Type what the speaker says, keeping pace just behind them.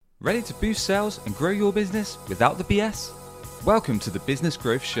Ready to boost sales and grow your business without the BS? Welcome to the Business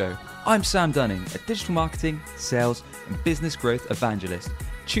Growth Show. I'm Sam Dunning, a digital marketing, sales, and business growth evangelist.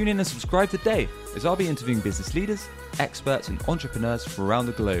 Tune in and subscribe today as I'll be interviewing business leaders, experts, and entrepreneurs from around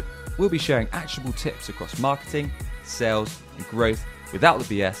the globe. We'll be sharing actionable tips across marketing, sales, and growth without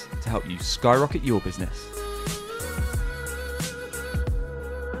the BS to help you skyrocket your business.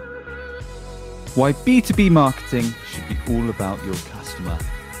 Why B2B marketing should be all about your customer.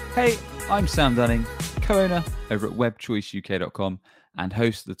 Hey, I'm Sam Dunning, co-owner over at webchoiceuk.com and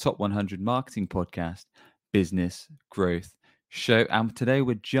host of the Top 100 Marketing Podcast, Business Growth Show. And today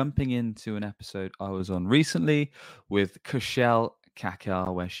we're jumping into an episode I was on recently with Kushal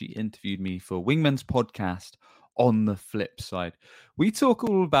Kakar, where she interviewed me for Wingman's podcast, On the Flip Side. We talk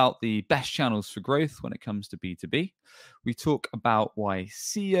all about the best channels for growth when it comes to B2B. We talk about why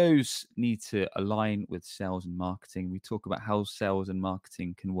CEOs need to align with sales and marketing. We talk about how sales and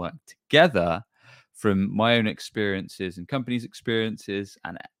marketing can work together from my own experiences and companies' experiences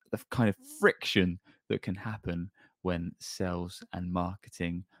and the kind of friction that can happen when sales and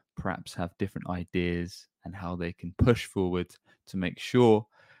marketing perhaps have different ideas and how they can push forward to make sure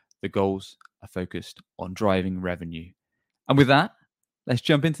the goals are focused on driving revenue. And with that, let's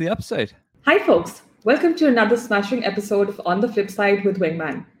jump into the episode. Hi, folks. Welcome to another smashing episode of On the Flip Side with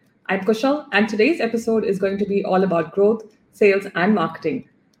Wingman. I'm Kushal, and today's episode is going to be all about growth, sales, and marketing,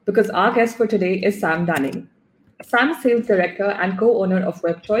 because our guest for today is Sam Dunning. Sam is sales director and co-owner of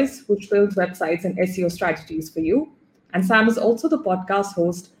WebChoice, which builds websites and SEO strategies for you. And Sam is also the podcast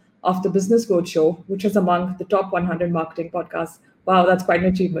host of the Business Growth Show, which is among the top 100 marketing podcasts. Wow, that's quite an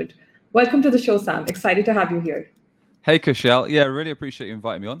achievement. Welcome to the show, Sam. Excited to have you here. Hey, Kushal. Yeah, really appreciate you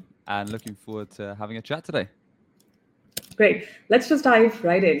inviting me on and looking forward to having a chat today. Great. Let's just dive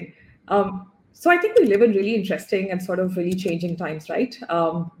right in. So I think we live in really interesting and sort of really changing times, right?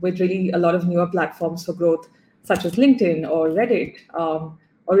 With really a lot of newer platforms for growth, such as LinkedIn or Reddit, or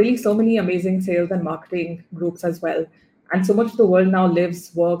really so many amazing sales and marketing groups as well. And so much of the world now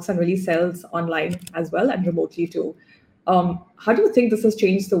lives, works, and really sells online as well and remotely too. How do you think this has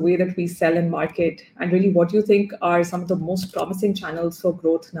changed the way that we sell and market? And really, what do you think are some of the most promising channels for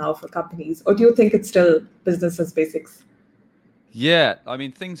growth now for companies? Or do you think it's still business as basics? Yeah, I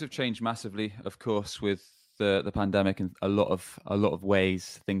mean, things have changed massively, of course, with the pandemic, and a lot of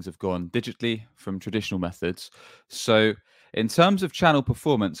ways things have gone digitally from traditional methods. So in terms of channel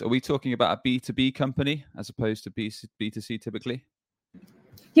performance, are we talking about a B2B company as opposed to B2C typically?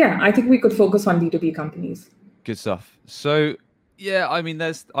 Yeah, I think we could focus on B2B companies. Good stuff. So yeah, I mean,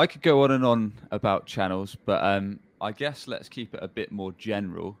 I could go on and on about channels, but I guess let's keep it a bit more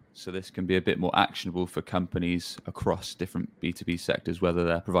general, so this can be a bit more actionable for companies across different B2B sectors, whether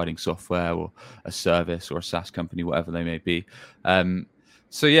they're providing software or a service or a SaaS company, whatever they may be.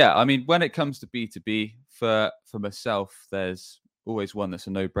 So yeah, I mean, when it comes to B2B, for myself, there's always one that's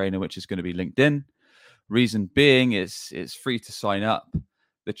a no-brainer, which is going to be LinkedIn. Reason being, it's free to sign up.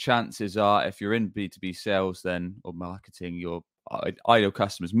 The chances are, if you're in B2B sales then or marketing, your ideal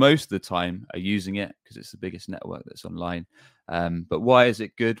customers most of the time are using it because it's the biggest network that's online. But why is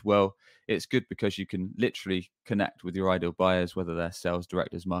it good? Well, it's good because you can literally connect with your ideal buyers, whether they're sales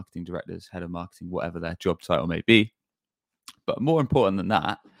directors, marketing directors, head of marketing, whatever their job title may be. But more important than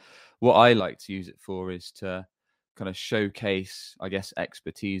that, what I like to use it for is to kind of showcase, I guess,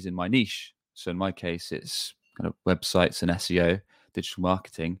 expertise in my niche. So in my case, it's kind of websites and SEO, digital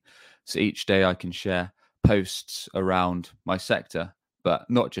marketing. So each day I can share posts around my sector, but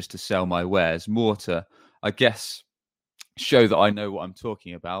not just to sell my wares, more to, I guess, show that I know what I'm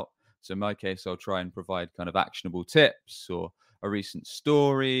talking about. So in my case, I'll try and provide kind of actionable tips or a recent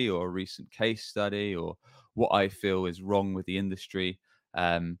story or a recent case study or what I feel is wrong with the industry.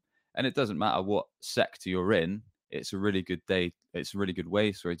 And it doesn't matter what sector you're in. It's a really good day. It's a really good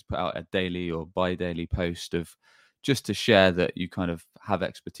way, to put out a daily or bi-daily post of just to share that you kind of have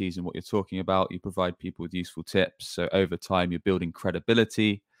expertise in what you're talking about. You provide people with useful tips. So over time, you're building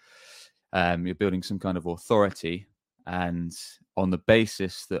credibility. You're building some kind of authority. And on the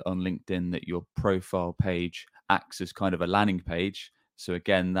basis that on LinkedIn that your profile page acts as kind of a landing page. So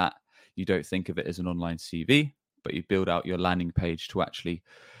again, that you don't think of it as an online CV, but you build out your landing page to actually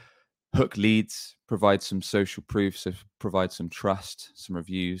hook leads, provide some social proof, so provide some trust, some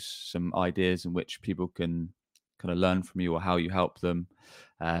reviews, some ideas in which people can kind of learn from you or how you help them.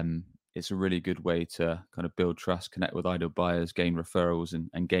 It's a really good way to kind of build trust, connect with ideal buyers, gain referrals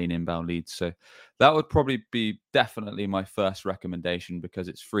and gain inbound leads. So that would probably be definitely my first recommendation because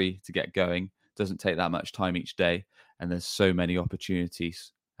it's free to get going. Doesn't take that much time each day. And there's so many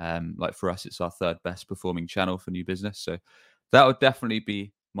opportunities. Like for us, it's our third best performing channel for new business. So that would definitely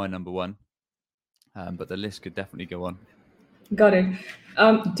be my number one. But the list could definitely go on. Got it.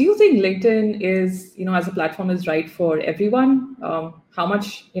 Do you think LinkedIn is, as a platform is right for everyone? How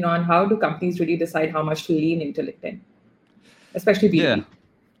much, and how do companies really decide how much to lean into LinkedIn, especially B2B? Yeah,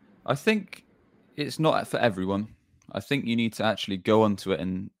 I think it's not for everyone. I think you need to actually go onto it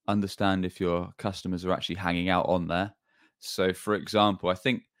and understand if your customers are actually hanging out on there. So, for example, I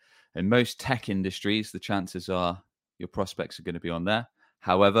think in most tech industries, the chances are your prospects are going to be on there.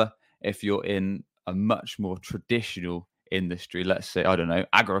 However, if you're in a much more traditional industry, let's say, I don't know,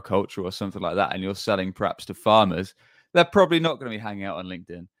 agriculture or something like that, and you're selling perhaps to farmers, they're probably not going to be hanging out on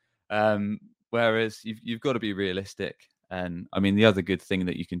LinkedIn. Whereas you've got to be realistic. And I mean, the other good thing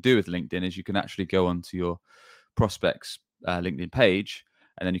that you can do with LinkedIn is you can actually go onto your prospects LinkedIn page,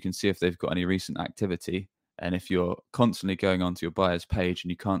 and then you can see if they've got any recent activity. And if you're constantly going onto your buyer's page and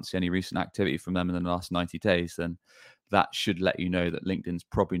you can't see any recent activity from them in the last 90 days, then that should let you know that LinkedIn's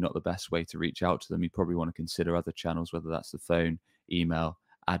probably not the best way to reach out to them. You probably want to consider other channels, whether that's the phone, email,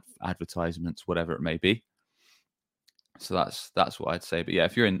 advertisements, whatever it may be. So that's what I'd say. But yeah,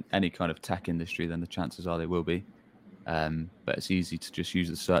 if you're in any kind of tech industry, then the chances are they will be. But it's easy to just use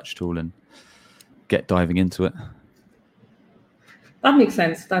the search tool and get diving into it. That makes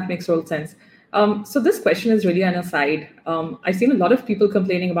sense. That makes total sense. So this question is really an aside. I've seen a lot of people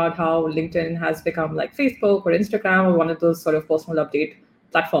complaining about how LinkedIn has become like Facebook or Instagram or one of those sort of personal update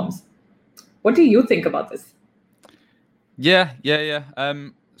platforms. What do you think about this? Yeah.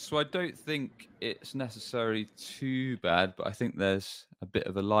 So I don't think it's necessarily too bad, but I think there's a bit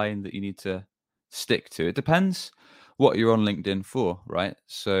of a line that you need to stick to. It depends what you're on LinkedIn for, right?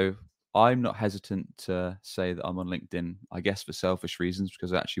 So I'm not hesitant to say that I'm on LinkedIn, I guess, for selfish reasons,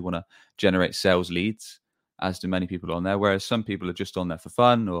 because I actually want to generate sales leads, as do many people on there. Whereas some people are just on there for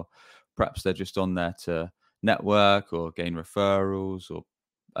fun, or perhaps they're just on there to network or gain referrals or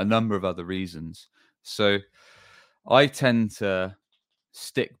a number of other reasons. So I tend to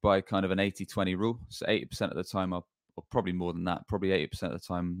stick by kind of an 80-20 rule. So 80% of the time, or probably more than that, probably 80% of the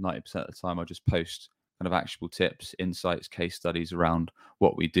time, 90% of the time, I'll just post kind of actionable tips, insights, case studies around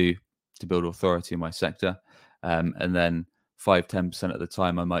what we do to build authority in my sector. And then 5-10% of the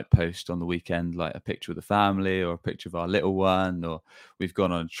time, I might post on the weekend, like a picture of the family or a picture of our little one, or we've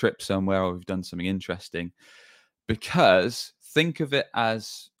gone on a trip somewhere or we've done something interesting. Because think of it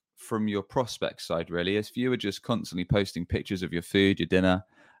as from your prospect side, really, if you were just constantly posting pictures of your food, your dinner,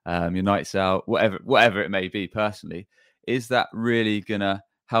 your nights out, whatever it may be personally, is that really going to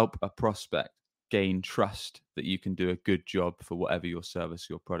help a prospect gain trust that you can do a good job for whatever your service,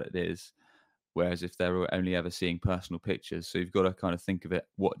 your product is? Whereas if they're only ever seeing personal pictures, so you've got to kind of think of it,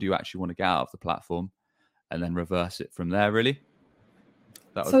 what do you actually want to get out of the platform, and then reverse it from there, really.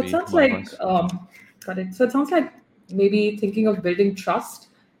 That would So it be sounds my like, advice. got it. So it sounds like maybe thinking of building trust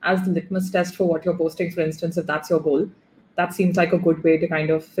as the litmus test for what you're posting, for instance, if that's your goal. That seems like a good way to kind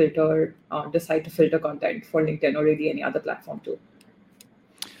of decide to filter content for LinkedIn or really any other platform too.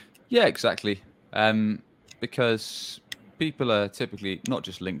 Yeah, exactly. Because people are typically not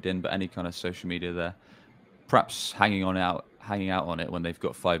just LinkedIn, but any kind of social media. They're perhaps hanging out on it when they've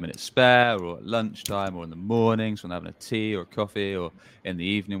got 5 minutes spare, or at lunchtime, or in the mornings when they're having a tea or a coffee, or in the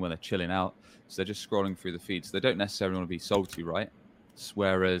evening when they're chilling out. So they're just scrolling through the feed. So they don't necessarily want to be salty, right?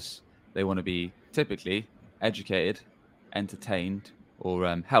 Whereas they want to be typically educated, entertained, or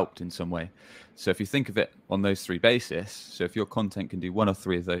helped in some way. So if you think of it on those three bases, so if your content can do one or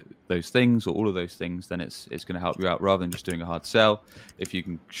three of those things, or all of those things, then it's going to help you out rather than just doing a hard sell. If you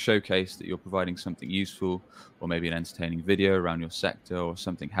can showcase that you're providing something useful, or maybe an entertaining video around your sector, or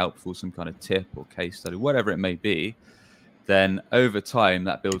something helpful, some kind of tip or case study, whatever it may be, then over time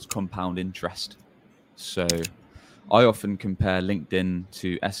that builds compound interest. So I often compare LinkedIn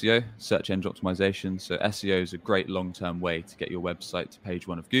to SEO, search engine optimization. So SEO is a great long-term way to get your website to page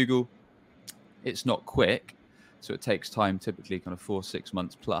one of Google. It's not quick, so it takes time, typically kind of 4-6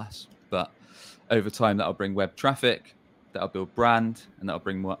 months plus. But over time, that'll bring web traffic, that'll build brand, and that'll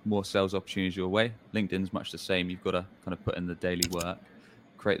bring more sales opportunities your way. LinkedIn's much the same. You've got to kind of put in the daily work,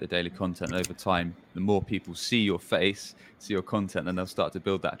 create the daily content. And over time, the more people see your face, see your content, then they'll start to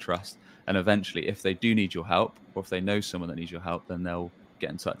build that trust. And eventually, if they do need your help, or if they know someone that needs your help, then they'll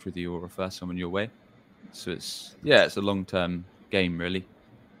get in touch with you or refer someone your way. So it's a long-term game, really.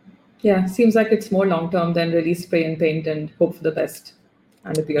 Yeah, seems like it's more long-term than really spray and paint and hope for the best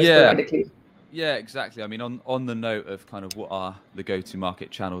and appear sporadically. Yeah, exactly. I mean, on the note of kind of what are the go-to-market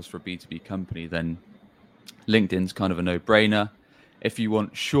channels for a B2B company, then LinkedIn's kind of a no-brainer. If you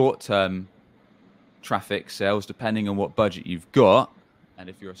want short-term traffic sales, depending on what budget you've got, and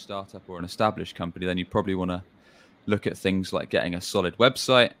if you're a startup or an established company, then you probably want to look at things like getting a solid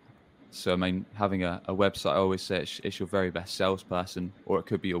website. So, I mean, having a website, I always say it's your very best salesperson, or it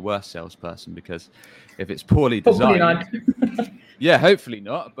could be your worst salesperson, because if it's poorly Hopefully designed, not. yeah, hopefully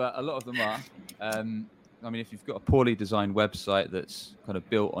not, but a lot of them are. I mean, if you've got a poorly designed website that's kind of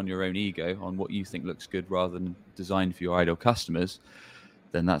built on your own ego, on what you think looks good rather than designed for your ideal customers,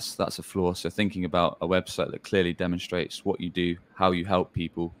 then that's a flaw. So thinking about a website that clearly demonstrates what you do, how you help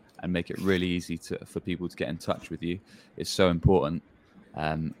people, and make it really easy for people to get in touch with you is so important.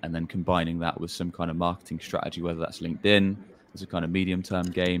 And then combining that with some kind of marketing strategy, whether that's LinkedIn as a kind of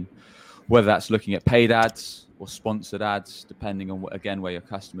medium-term game, whether that's looking at paid ads or sponsored ads, depending on where your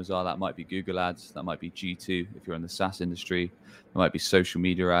customers are. That might be Google ads, that might be G2 if you're in the SaaS industry, it might be social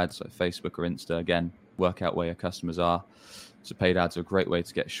media ads like Facebook or Insta. Again, work out where your customers are. So paid ads are a great way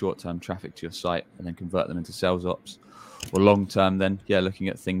to get short-term traffic to your site and then convert them into sales ops. Or long-term then, looking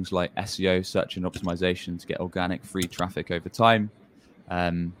at things like SEO, search and optimization to get organic free traffic over time.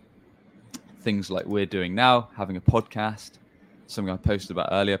 Things like we're doing now, having a podcast, something I posted about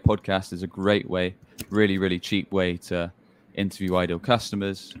earlier. Podcast is a great way, really, really cheap way to interview ideal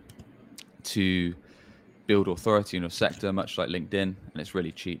customers, to build authority in your sector, much like LinkedIn. And it's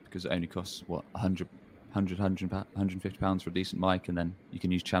really cheap because it only costs, £150 for a decent mic. And then you can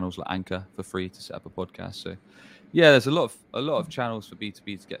use channels like Anchor for free to set up a podcast. So yeah, there's a lot of channels for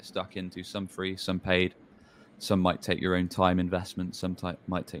B2B to get stuck into, some free, some paid. Some might take your own time investment, some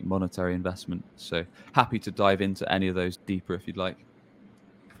might take monetary investment. So happy to dive into any of those deeper if you'd like.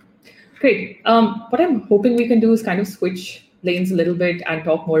 Great. What I'm hoping we can do is kind of switch lanes a little bit and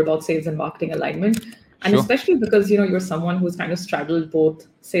talk more about sales and marketing alignment. And Sure. especially because, you're someone who's kind of straddled both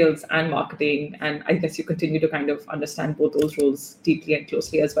sales and marketing. And I guess you continue to kind of understand both those roles deeply and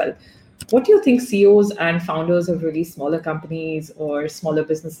closely as well. What do you think CEOs and founders of really smaller companies or smaller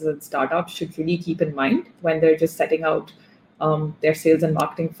businesses and startups should really keep in mind when they're just setting out their sales and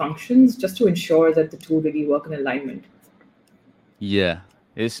marketing functions, just to ensure that the two really work in alignment? Yeah,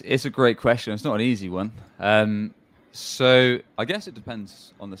 it's a great question. It's not an easy one. So I guess it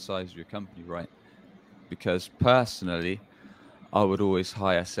depends on the size of your company, right? Because personally, I would always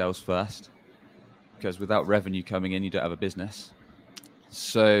hire sales first, because without revenue coming in, you don't have a business.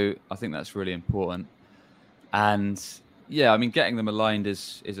 So I think that's really important. And yeah, I mean, getting them aligned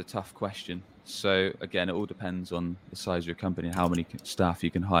is a tough question. So again, it all depends on the size of your company and how many staff you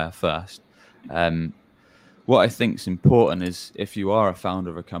can hire first. What I think is important is if you are a founder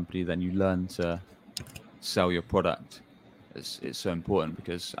of a company, then you learn to sell your product. It's so important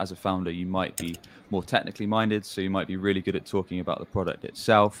because as a founder, you might be more technically minded. So you might be really good at talking about the product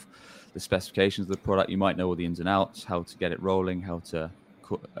itself, the specifications of the product. You might know all the ins and outs, how to get it rolling, how to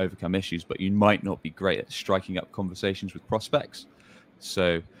overcome issues, but you might not be great at striking up conversations with prospects.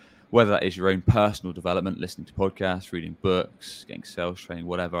 So whether that is your own personal development, listening to podcasts, reading books, getting sales training,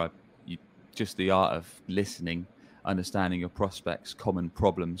 whatever, just the art of listening, understanding your prospects, common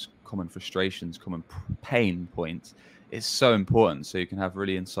problems, common frustrations, common pain points is so important. So you can have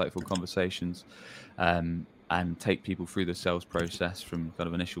really insightful conversations and take people through the sales process from kind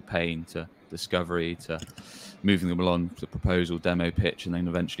of initial pain to discovery to moving them along to proposal, demo, pitch, and then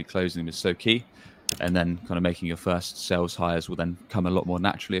eventually closing them is so key. And then kind of making your first sales hires will then come a lot more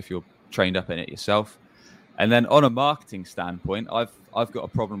naturally if you're trained up in it yourself. And then on a marketing standpoint, I've got a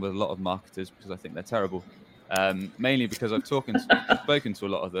problem with a lot of marketers because I think they're terrible. Mainly because I've spoken to a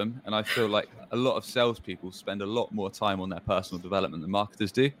lot of them, and I feel like a lot of salespeople spend a lot more time on their personal development than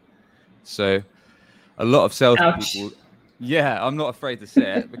marketers do. So a lot of salespeople, yeah, I'm not afraid to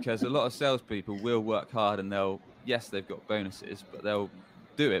say it, because a lot of salespeople will work hard and they've got bonuses, but they'll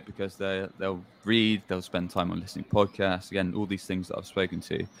do it because they'll read, they'll spend time on listening to podcasts. Again, all these things that I've spoken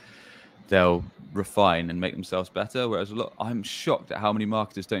to, they'll refine and make themselves better. Whereas I'm shocked at how many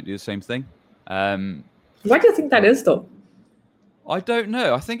marketers don't do the same thing. Why do you think that is, though? I don't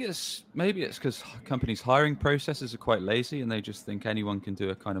know. I think it's because companies' hiring processes are quite lazy and they just think anyone can do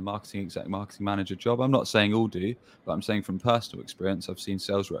a kind of marketing manager job. I'm not saying all do, but I'm saying from personal experience, I've seen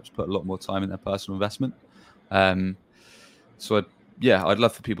sales reps put a lot more time in their personal investment. So I'd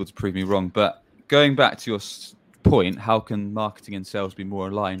love for people to prove me wrong. But going back to your point, how can marketing and sales be more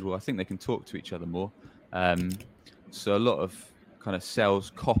aligned? Well, I think they can talk to each other more. So a lot of kind of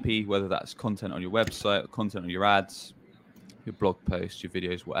sales copy, whether that's content on your website or content on your ads, your blog posts, your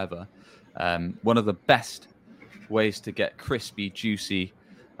videos, whatever. One of the best ways to get crispy, juicy,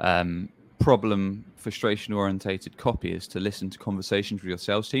 problem, frustration-orientated copy is to listen to conversations with your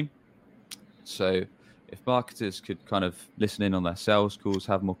sales team. So if marketers could kind of listen in on their sales calls,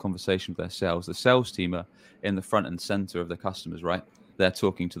 have more conversation with their sales, the sales team are in the front and center of the customers, right? they're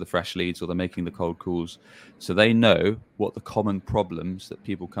talking to the fresh leads or they're making the cold calls. So they know what the common problems that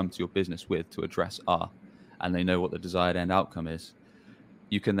people come to your business with to address are, and they know what the desired end outcome is.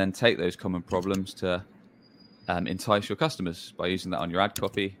 You can then take those common problems to entice your customers by using that on your ad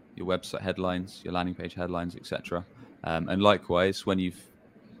copy, your website headlines, your landing page headlines, etc. And likewise, when you've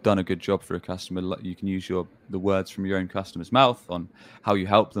done a good job for a customer, you can use the words from your own customer's mouth on how you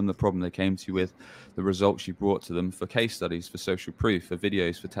helped them, the problem they came to you with, the results you brought to them, for case studies, for social proof, for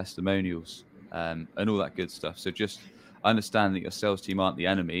videos, for testimonials, and all that good stuff. So just understand that your sales team aren't the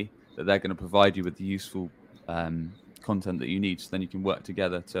enemy, that they're going to provide you with the useful content that you need, so then you can work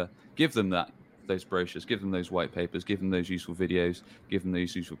together to give them those brochures, give them those white papers, give them those useful videos, give them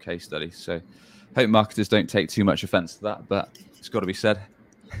those useful case studies. So hope marketers don't take too much offense to that, but it's got to be said.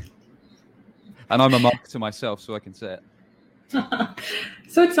 And I'm a marketer myself, so I can say it.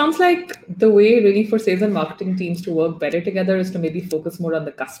 So it sounds like the way really for sales and marketing teams to work better together is to maybe focus more on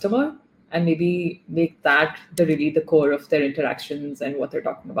the customer and maybe make that the core of their interactions and what they're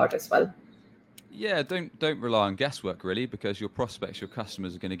talking about as well. Yeah, don't rely on guesswork really, because your prospects, your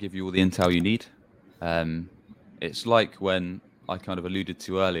customers are going to give you all the intel you need. It's like when I kind of alluded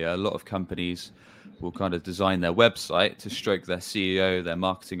to earlier, a lot of companies will kind of design their website to stroke their CEO, their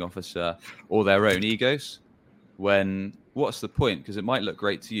marketing officer, or their own egos. When what's the point? Because it might look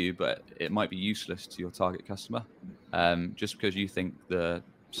great to you, but it might be useless to your target customer. Just because you think the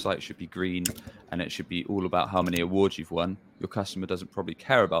site should be green and it should be all about how many awards you've won, your customer doesn't probably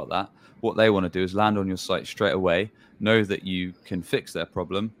care about that. What they want to do is land on your site straight away, know that you can fix their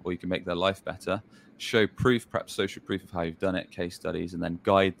problem or you can make their life better, show proof, perhaps social proof of how you've done it, case studies, and then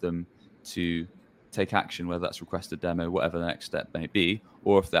guide them to take action, whether that's request a demo, whatever the next step may be.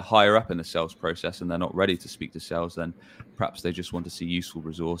 Or if they're higher up in the sales process and they're not ready to speak to sales, then perhaps they just want to see useful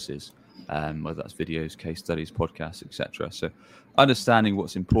resources, whether that's videos, case studies, podcasts, etc. So understanding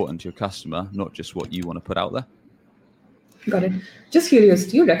what's important to your customer, not just what you want to put out there. Got it. Just curious,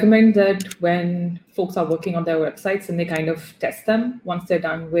 do you recommend that when folks are working on their websites and they kind of test them once they're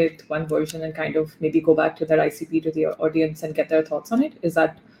done with one version and kind of maybe go back to their ICP, to the audience, and get their thoughts on it? Is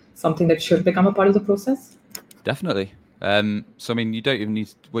that something that should become a part of the process? Definitely. So, I mean, you don't even need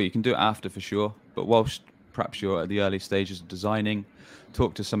to, well, you can do it after for sure, but whilst perhaps you're at the early stages of designing,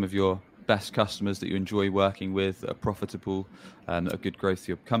 talk to some of your best customers that you enjoy working with, that are profitable, that are good growth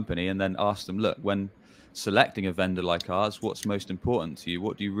for your company, and then ask them, look, when selecting a vendor like ours, what's most important to you?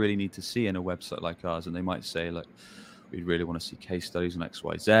 What do you really need to see in a website like ours? And they might say, look, we really want to see case studies on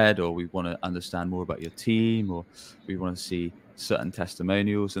XYZ, or we want to understand more about your team, or we want to see certain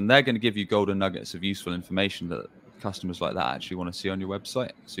testimonials. And they're going to give you golden nuggets of useful information that customers like that actually want to see on your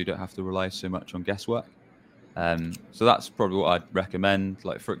website, so you don't have to rely so much on guesswork. So that's probably what I'd recommend.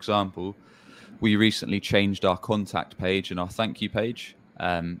 Like, for example, we recently changed our contact page and our thank you page.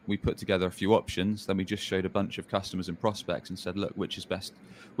 We put together a few options, then we just showed a bunch of customers and prospects and said, look, which is best,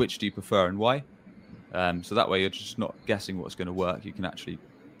 which do you prefer and why? So that way you're just not guessing what's going to work. You can actually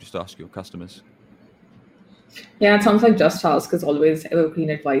just ask your customers. Yeah, it sounds like just ask is always evergreen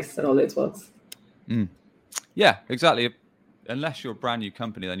advice that always works. Yeah, exactly. Unless you're a brand new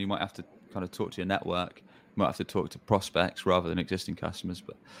company, then you might have to kind of talk to your network. You might have to talk to prospects rather than existing customers,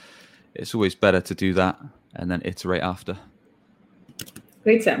 but it's always better to do that and then iterate after.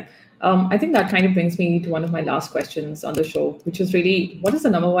 Great, Sam. I think that kind of brings me to one of my last questions on the show, which is really, what is the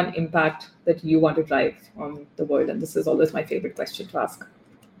number one impact that you want to drive on the world? And this is always my favorite question to ask.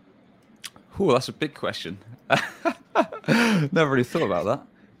 Oh, that's a big question. Never really thought about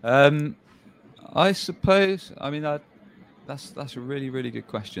that. I suppose, I mean, that's a really, really good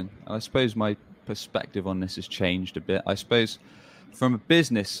question. I suppose my perspective on this has changed a bit. I suppose from a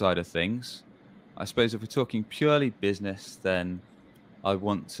business side of things, I suppose if we're talking purely business, then I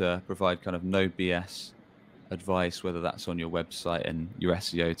want to provide kind of no BS advice, whether that's on your website and your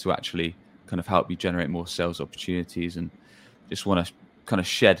SEO, to actually kind of help you generate more sales opportunities, and just want to kind of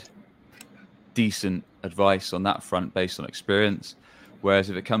shed decent advice on that front based on experience. Whereas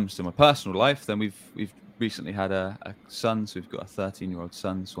if it comes to my personal life, then we've recently had a son, so we've got a 13-year-old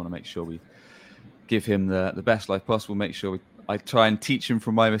son, so I want to make sure we give him the best life possible, make sure I try and teach him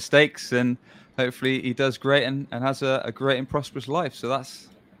from my mistakes, and hopefully he does great and has a great and prosperous life. So that's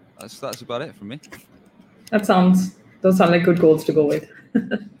about it from me. Those sound like good goals to go with.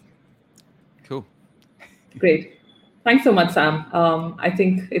 Cool. Great. Thanks so much, Sam. I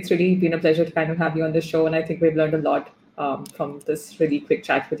think it's really been a pleasure to kind of have you on the show, and I think we've learned a lot from this really quick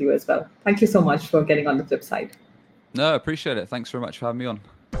chat with you as well. Thank you so much for getting on the flip side. No, I appreciate it. Thanks very much for having me on.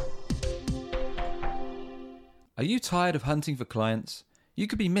 Are you tired of hunting for clients? You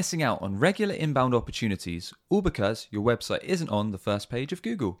could be missing out on regular inbound opportunities, all because your website isn't on the first page of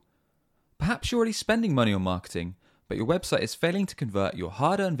Google. Perhaps you're already spending money on marketing, but your website is failing to convert your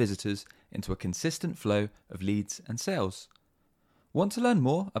hard-earned visitors into a consistent flow of leads and sales. Want to learn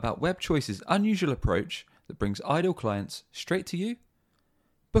more about WebChoice's unusual approach that brings ideal clients straight to you?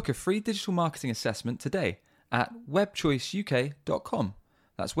 Book a free digital marketing assessment today at webchoiceuk.com.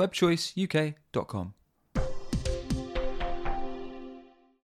 That's webchoiceuk.com.